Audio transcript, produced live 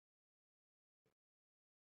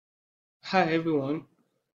Hi everyone,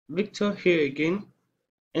 Victor here again,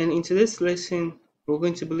 and in today's lesson, we're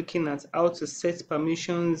going to be looking at how to set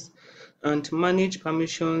permissions and manage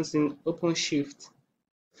permissions in OpenShift.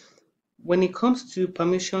 When it comes to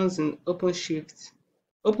permissions in OpenShift,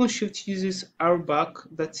 OpenShift uses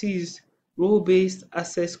RBAC, that is role-based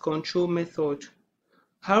access control method.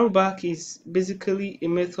 RBAC is basically a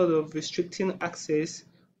method of restricting access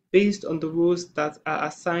based on the roles that are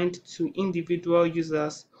assigned to individual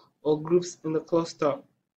users or groups in the cluster.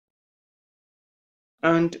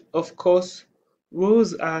 And of course,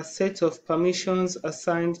 roles are a set of permissions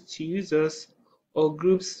assigned to users or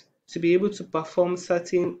groups to be able to perform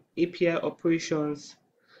certain API operations.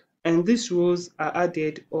 And these roles are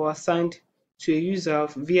added or assigned to a user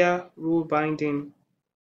via role binding.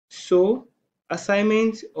 So,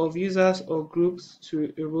 assignment of users or groups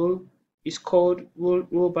to a role is called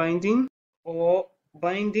role binding or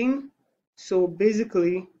binding. So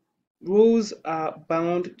basically, roles are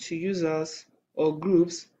bound to users or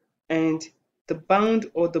groups, and the bound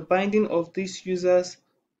or the binding of these users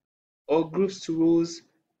or groups to roles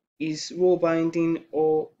is role binding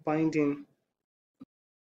or binding.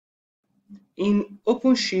 In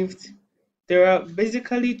OpenShift, there are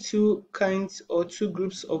basically two kinds or two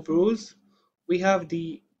groups of roles. We have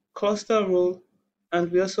the cluster role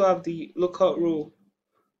and we also have the local role.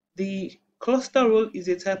 The cluster role is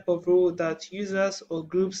a type of role that users or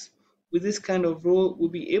groups with this kind of role will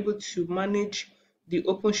be able to manage the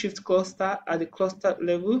OpenShift cluster at the cluster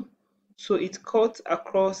level. So it cuts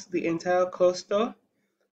across the entire cluster.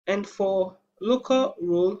 And for local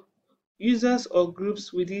role, users or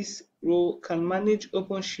groups with this role can manage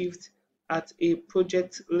OpenShift at a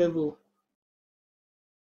project level.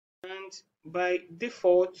 And by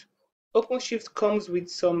default, OpenShift comes with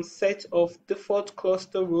some set of default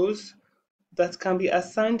cluster roles that can be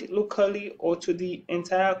assigned locally or to the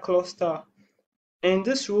entire cluster. And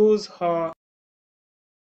these roles are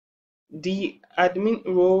the admin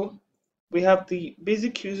role, we have the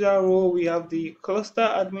basic user role, we have the cluster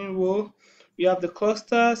admin role, we have the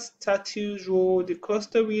cluster status role, the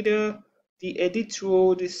cluster reader, the edit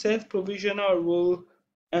role, the self provisioner role,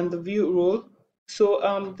 and the view role.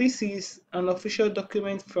 So this is an official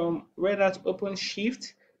document from Red Hat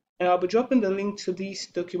OpenShift, and I'll be dropping the link to this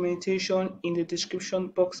documentation in the description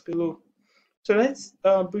box below. So let's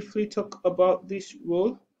briefly talk about this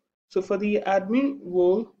role. So for the admin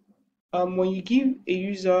role, when you give a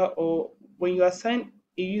user or when you assign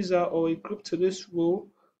a user or a group to this role,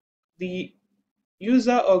 the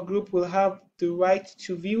user or group will have the right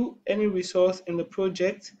to view any resource in the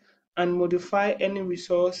project and modify any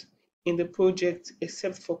resource in the project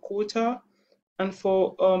except for quota. And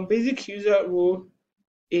for basic user role,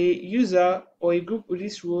 a user or a group with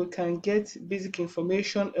this role can get basic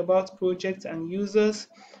information about projects and users.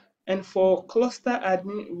 And for cluster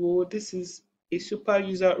admin role, this is a super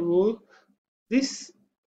user role. This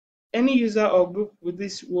Any user or group with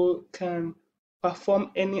this role can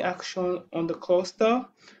perform any action on the cluster.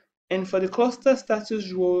 And for the cluster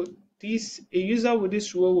status role, a user with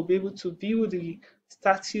this role will be able to view the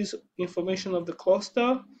status information of the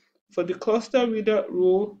cluster. For the cluster reader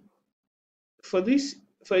role, for this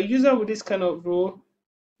for a user with this kind of role,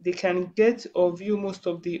 they can get or view most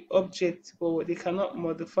of the objects, but they cannot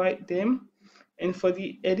modify them. And for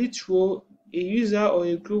the edit role, a user or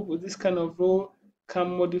a group with this kind of role can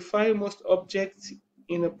modify most objects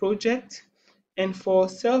in a project. And for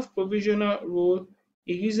self-provisioner role,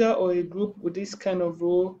 a user or a group with this kind of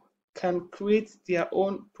role can create their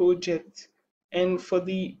own project. And for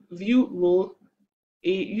the view role,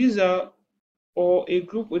 a user or a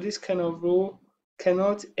group with this kind of role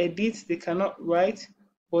cannot edit, they cannot write,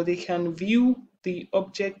 but they can view the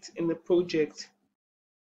object in the project.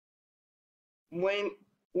 When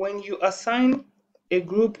you assign a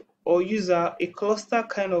group or user a cluster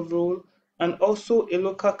kind of role and also a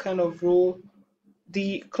local kind of role,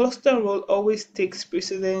 the cluster role always takes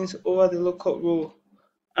precedence over the local role.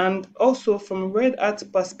 And also from Red Hat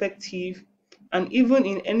perspective, and even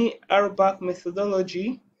in any RBAC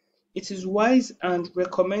methodology, it is wise and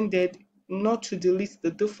recommended not to delete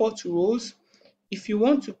the default roles. If you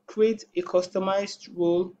want to create a customized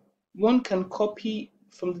role, one can copy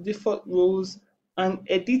from the default roles and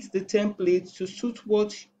edit the template to suit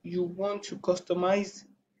what you want to customize,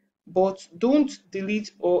 but don't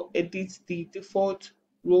delete or edit the default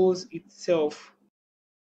roles itself.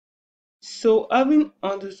 So having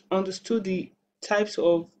understood the types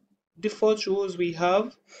of default roles we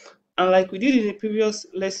have, and like we did in the previous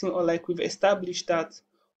lesson, or like we've established that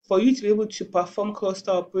for you to be able to perform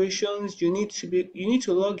cluster operations, you need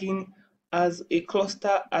to log in as a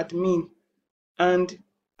cluster admin. And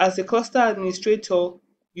as a cluster administrator,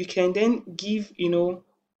 you can then give,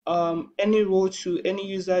 any role to any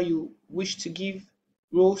user you wish to give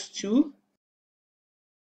roles to.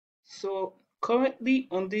 So currently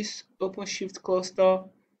on this OpenShift cluster,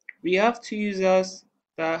 we have two users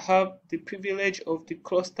that have the privilege of the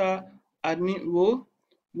cluster admin role.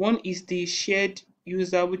 One is the shared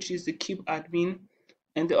user, which is the cube admin,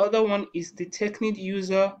 and the other one is the technique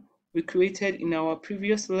user we created in our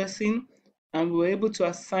previous lesson, and we were able to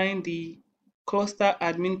assign the cluster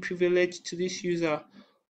admin privilege to this user.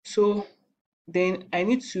 So then I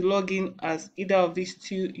need to log in as either of these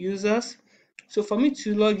two users. So for me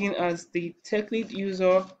to log in as the technique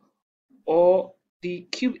user or the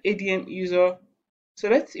cube ADM user, so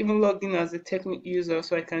let's even log in as the technique user.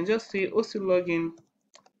 So I can just say also login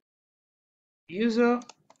user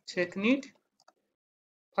technique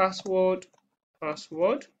password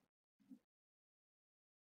password.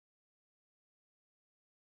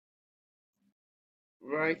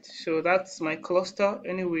 Right, so that's my cluster.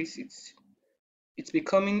 Anyways, it's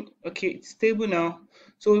becoming okay, it's stable now.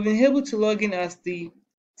 So we've been able to log in as the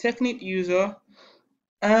technique user,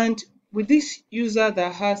 and with this user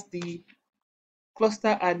that has the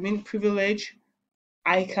cluster admin privilege,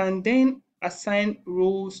 I can then assign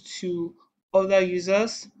roles to other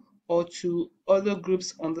users or to other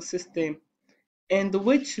groups on the system. And the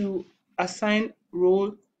way to assign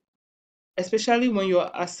role, especially when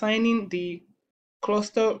you're assigning the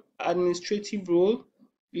cluster administrative role,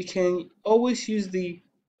 you can always use the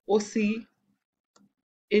OC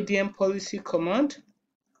ADM policy command.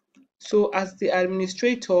 So as the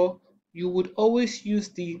administrator, you would always use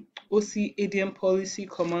the OC ADM policy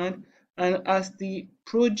command, and as the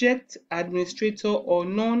project administrator or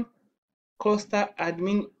non-cluster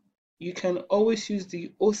admin, you can always use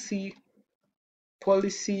the OC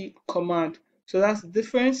policy command. So that's the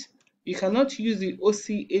difference. You cannot use the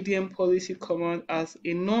OC ADM policy command as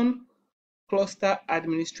a non-cluster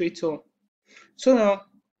administrator. So now,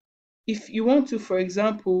 if you want to, for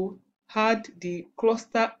example, add the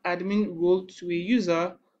cluster admin role to a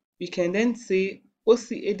user, you can then say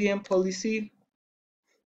OCADM policy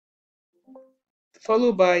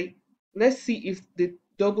followed by, let's see if the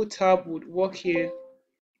double tab would work here.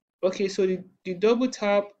 Okay, so the double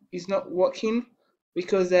tab is not working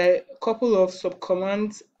because there are a couple of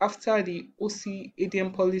subcommands after the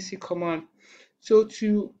OCADM policy command. So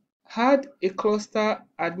to add a cluster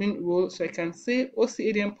admin role, so I can say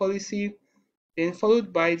OCADM policy, then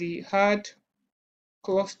followed by the add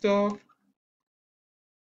cluster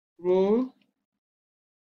role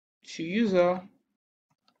to user,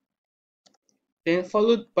 then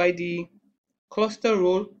followed by the cluster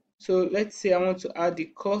role. So let's say I want to add the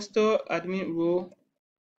cluster admin role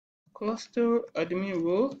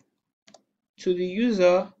to the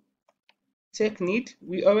user technique.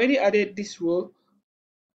 We already added this role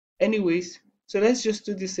anyways. So let's just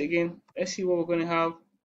do this again. Let's see what we're going to have.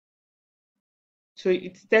 So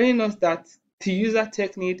it's telling us that the user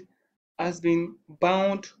technique has been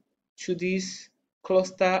bound to this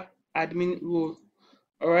cluster admin role.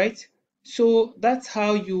 All right, so that's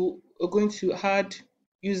how you are going to add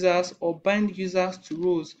users or bind users to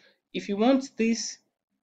roles. If you want this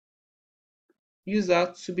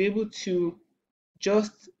user to be able to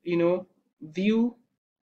just view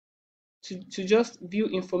to just view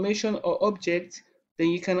information or objects, then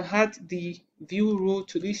you can add the view role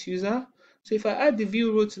to this user. So if I add the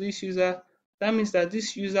view role to this user, that means that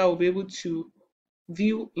this user will be able to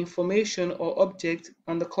view information or object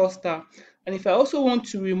on the cluster. And if I also want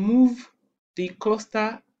to remove the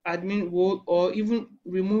cluster admin role or even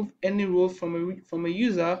remove any role from a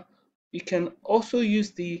user, you can also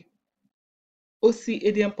use the OC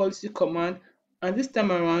ADM policy command, and this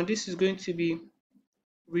time around this is going to be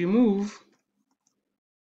remove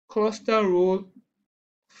cluster role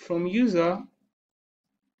from user.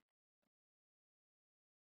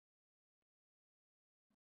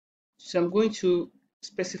 So I'm going to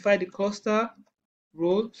specify the cluster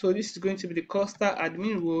role. So this is going to be the cluster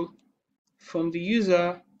admin role from the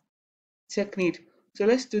user technique. So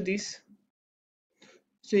let's do this.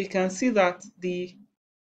 So you can see that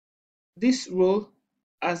this role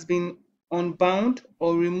has been unbound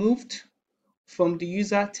or removed from the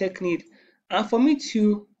user technique. And for me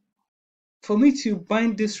to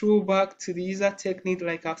bind this role back to the user technique,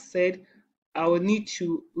 like I've said, I will need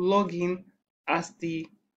to log in as the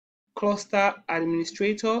cluster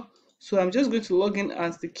administrator. So I'm just going to log in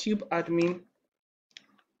as the cube admin.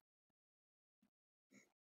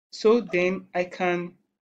 So then I can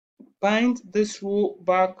bind this role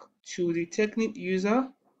back to the technique user.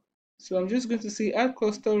 So I'm just going to say add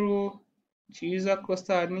cluster role to user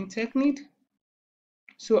cluster admin technique.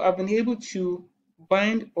 So I've been able to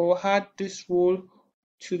bind or add this role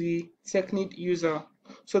to the Technit user.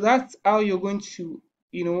 So that's how you're going to,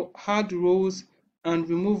 add roles and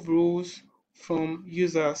remove roles from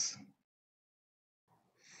users.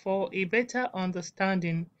 For a better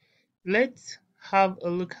understanding, let's have a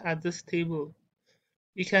look at this table.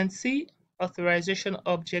 You can see authorization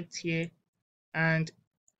object here, and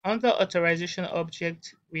under authorization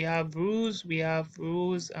object, we have rules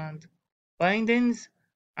and bindings.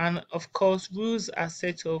 And of course, rules are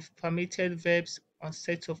set of permitted verbs on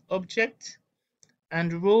set of objects,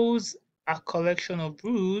 and roles are collection of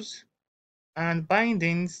rules, and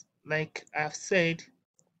bindings, like I've said,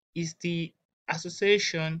 is the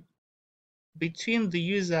association between the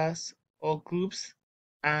users or groups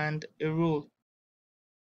and a role.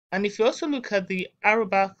 And if you also look at the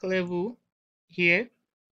RBAC level here,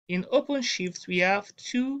 in OpenShift, we have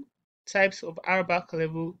two types of RBAC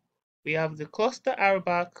level. We have the cluster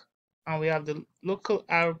RBAC and we have the local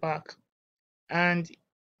RBAC. And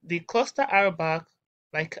the cluster RBAC,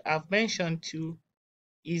 like I've mentioned too,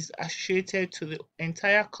 is associated to the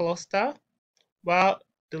entire cluster, while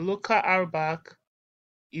the local RBAC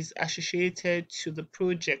is associated to the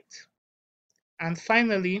project. And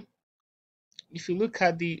finally, if you look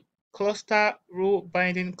at the cluster role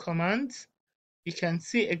binding commands, you can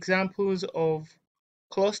see examples of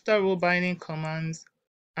cluster role binding commands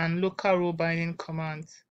and local role binding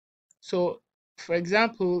commands. So, for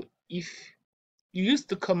example, if you use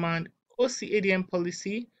the command OCADM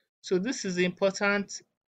policy, so this is the important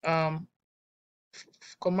um,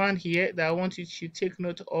 command here that I want you to take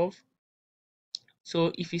note of.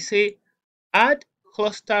 So, if you say add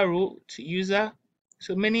cluster role to user,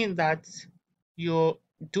 so meaning that you're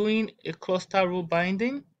doing a cluster role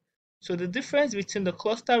binding. So the difference between the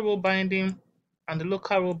cluster role binding and the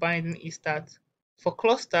local role binding is that for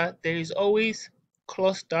cluster, there is always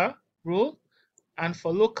cluster role, and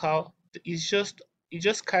for local, it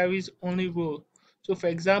just carries only role. So for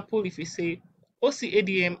example, if you say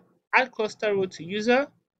OCADM add cluster role to user,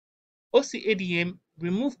 OCADM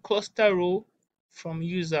remove cluster role from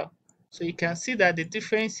user. So you can see that the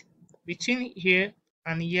difference between here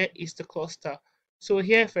and here is the cluster. So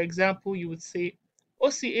here, for example, you would say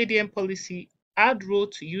OCADM policy add role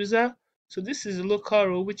to user. So this is a local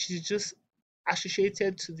role which is just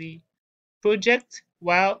associated to the project,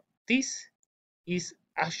 while this is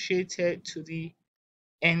associated to the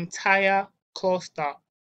entire cluster.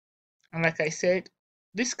 And like I said,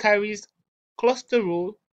 this carries cluster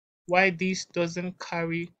role, while this doesn't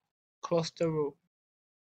carry cluster role.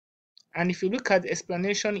 And if you look at the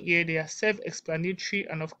explanation here, they are self-explanatory.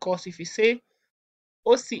 And of course, if you say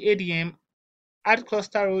OCADM add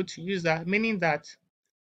cluster role to user, meaning that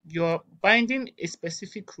you're binding a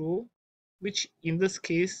specific role, which in this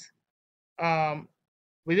case,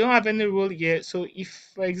 we don't have any role here. So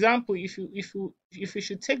if, for example, if you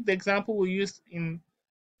should take the example we used in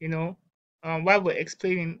you know, while we're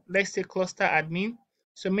explaining, let's say cluster admin.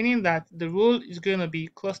 So meaning that the role is going to be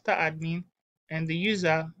cluster admin and the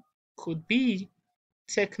user could be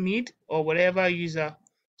tech lead or whatever user.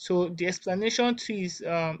 So the explanation to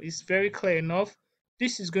is very clear enough.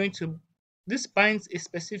 This is going to this binds a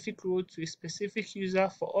specific role to a specific user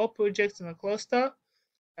for all projects in a cluster,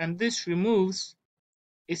 and this removes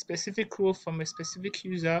a specific role from a specific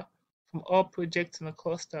user from all projects in a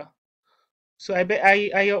cluster. So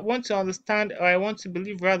I want to understand, or I want to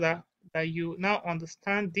believe rather, that you now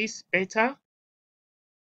understand this better.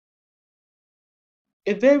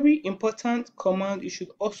 A very important command you should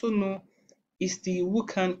also know is the who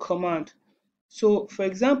can command. So for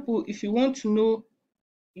example, if you want to know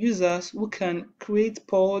users who can create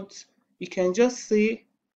pods, you can just say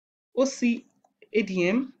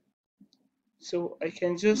OCADM. So I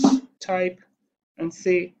can just type and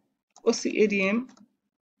say OCADM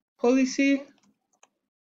policy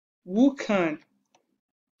who can.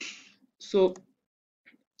 So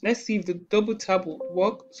let's see if the double tab will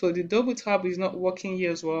work. So the double tab is not working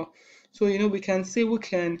here as well. So we can say we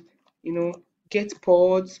can get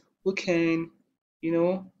pods, we can you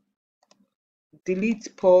know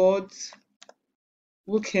delete pods,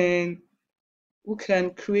 we can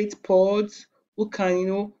create pods, we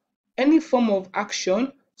can any form of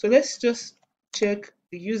action. So let's just check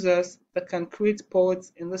the users that can create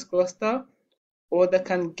pods in this cluster or that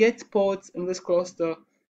can get pods in this cluster.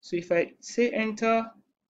 So if I say enter,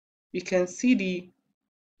 you can see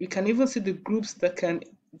you can even see the groups that can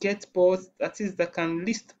get pods, that is, that can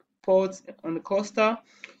list pods on the cluster.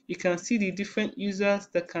 You can see the different users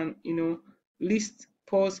that can, list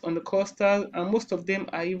pods on the cluster, and most of them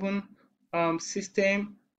are even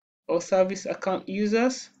system or service account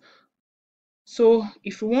users. So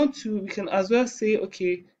if we want to, we can as well say,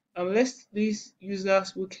 okay, let's these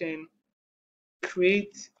users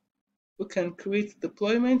create who can create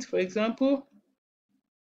deployment, for example,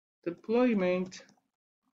 deployment.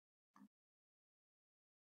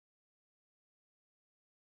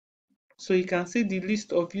 So you can see the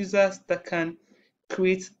list of users that can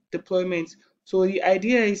create deployments. So the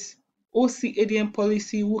idea is OC ADM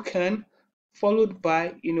policy who can, followed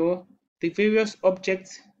by the various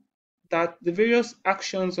objects, that the various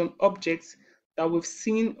actions on objects that we've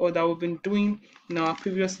seen or that we've been doing in our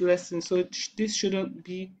previous lesson. So this shouldn't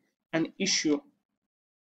be an issue.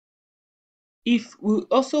 If we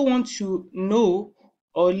also want to know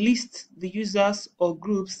or list the users or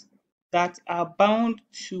groups that are bound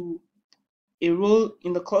to a role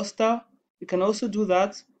in the cluster, we can also do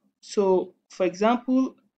that. So for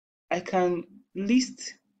example, I can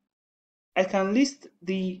list I can list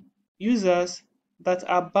the users that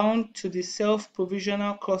are bound to the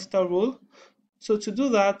self-provisional cluster role. So to do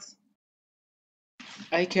that,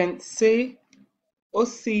 I can say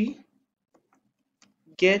OC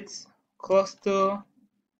get cluster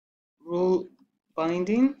role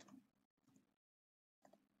binding,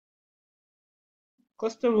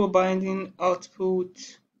 cluster role binding output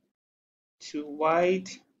to wide,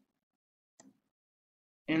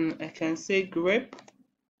 and I can say grep.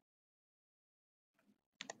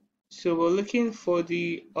 So we're looking for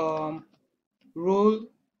the role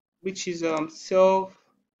which is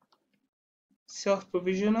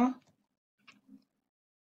self-provisional,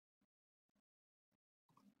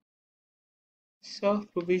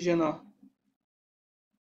 self-provisional.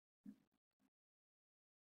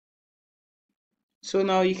 So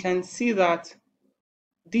now you can see that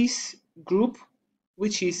this group,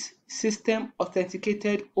 which is system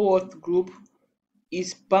authenticated OAuth group,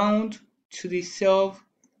 is bound to the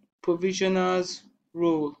self-provisioners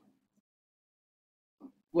role.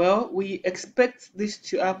 Well, we expect this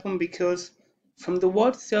to happen because from the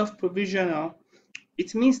word self-provisional,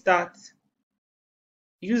 it means that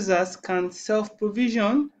users can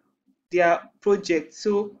self-provision their project.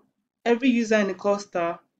 So every user in the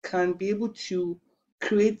cluster can be able to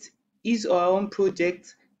create his or her own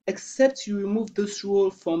project, except you remove this role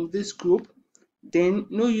from this group, then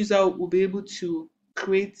no user will be able to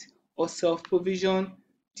create or self-provision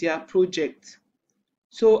their project.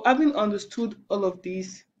 So having understood all of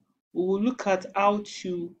this, we will look at how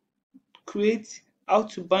to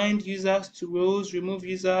bind users to roles, remove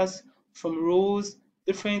users from roles,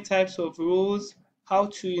 different types of roles, how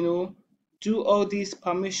to, do all this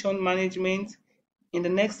permission management in the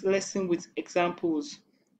next lesson with examples.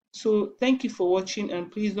 So thank you for watching,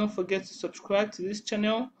 and please don't forget to subscribe to this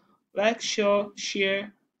channel, like,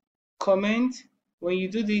 share, comment. When you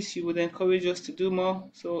do this, you would encourage us to do more.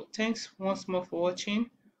 So thanks once more for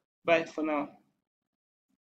watching. Bye for now.